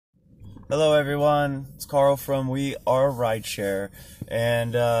Hello everyone, it's Carl from We Are Rideshare,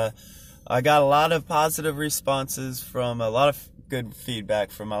 and I got a lot of positive responses from a lot of good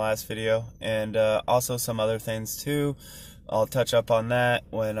feedback from my last video, and also some other things too. I'll touch up on that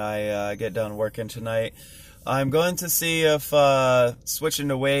when I get done working tonight. I'm going to see if switching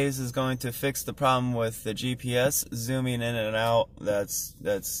to Waze is going to fix the problem with the GPS zooming in and out. That's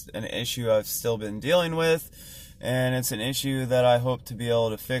an issue I've still been dealing with, and it's an issue that I hope to be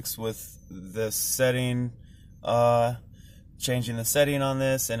able to fix with the setting, changing the setting on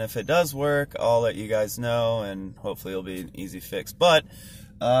this. And if it does work, I'll let you guys know, and hopefully it'll be an easy fix. But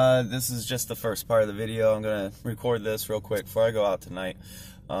this is just the first part of the video. I'm gonna record this real quick before I go out tonight,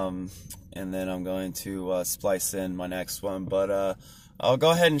 and then I'm going to splice in my next one. But I'll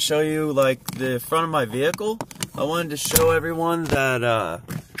go ahead and show you like the front of my vehicle. I wanted to show everyone that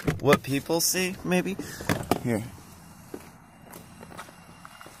what people see, maybe. Here,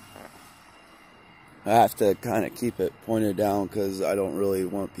 I have to kind of keep it pointed down because I don't really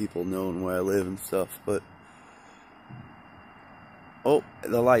want people knowing where I live and stuff. But oh,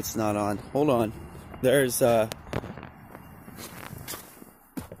 the light's not on. Hold on. There's I'm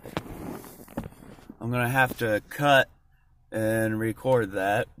gonna have to cut and record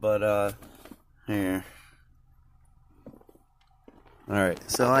that, but here. Alright,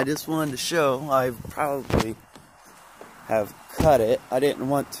 so I just wanted to show, I probably have cut it. I didn't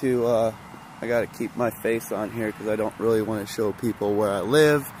want to, I gotta keep my face on here because I don't really want to show people where I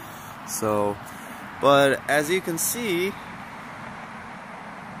live. So, but as you can see,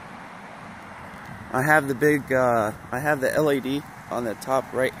 I have the big, I have the LED on the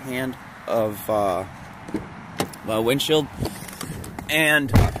top right hand of my windshield, and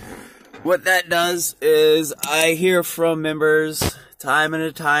what that does is I hear from members time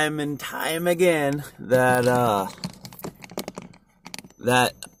and time again that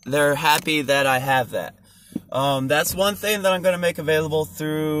that they're happy that I have that. That's one thing that I'm going to make available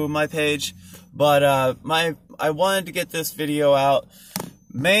through my page, but I wanted to get this video out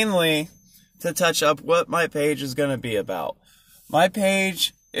mainly to touch up what my page is going to be about. My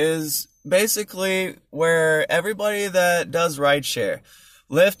page is basically where everybody that does rideshare,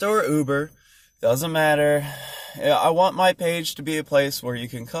 Lyft or Uber, doesn't matter. I want my page to be a place where you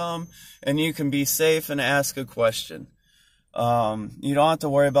can come and you can be safe and ask a question. You don't have to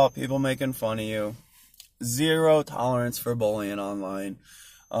worry about people making fun of you. Zero tolerance for bullying online.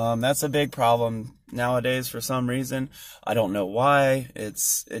 That's a big problem nowadays for some reason. I don't know why. It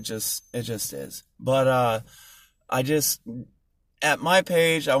just is. But at my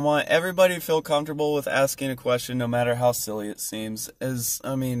page, I want everybody to feel comfortable with asking a question, no matter how silly it seems. As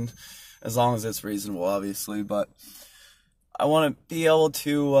long as it's reasonable, obviously. But I want to be able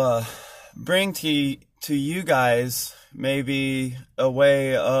to bring to you guys maybe a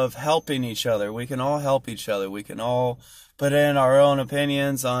way of helping each other. We can all help each other. We can all put in our own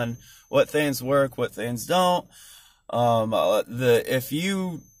opinions on what things work, what things don't. If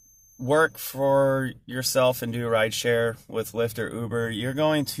you work for yourself and do rideshare with Lyft or Uber, you're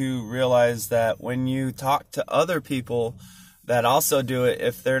going to realize that when you talk to other people that also do it,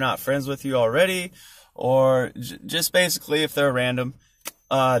 if they're not friends with you already, or just basically if they're random,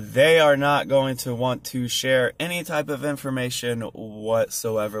 they are not going to want to share any type of information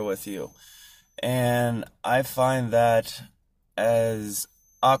whatsoever with you. And I find that as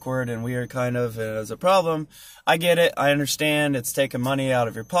awkward and weird kind of as a problem. I get it. I understand it's taking money out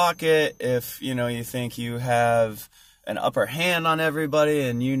of your pocket. If, you think you have an upper hand on everybody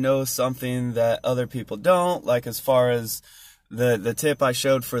and you know something that other people don't, like as far as the tip I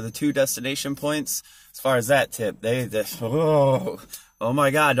showed for the 2 destination points, as far as that tip, oh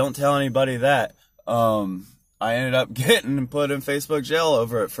my God, don't tell anybody that. I ended up getting put in Facebook jail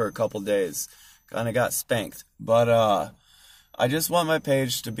over it for a couple days. Kind of got spanked. But I just want my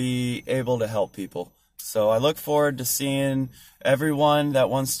page to be able to help people. So I look forward to seeing everyone that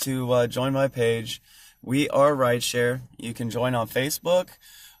wants to join my page. We Are Rideshare. You can join on Facebook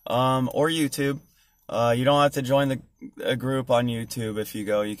or YouTube. You don't have to join a group on YouTube. If you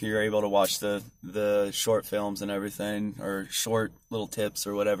go, you're able to watch the short films and everything, or short little tips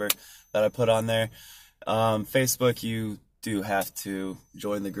or whatever that I put on there. Facebook, you do have to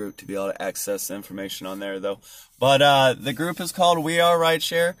join the group to be able to access the information on there, though. But the group is called We Are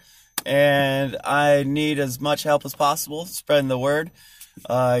Rideshare, and I need as much help as possible spreading the word,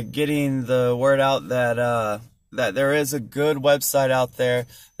 getting the word out that there is a good website out there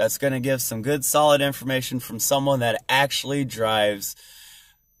that's going to give some good solid information from someone that actually drives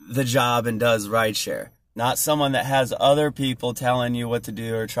the job and does rideshare. Not someone that has other people telling you what to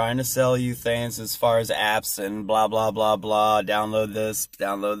do or trying to sell you things as far as apps and blah, blah, blah, blah, download this,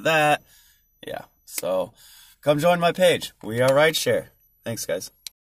 download that. Yeah. So come join my page. We are Rideshare. Thanks, guys.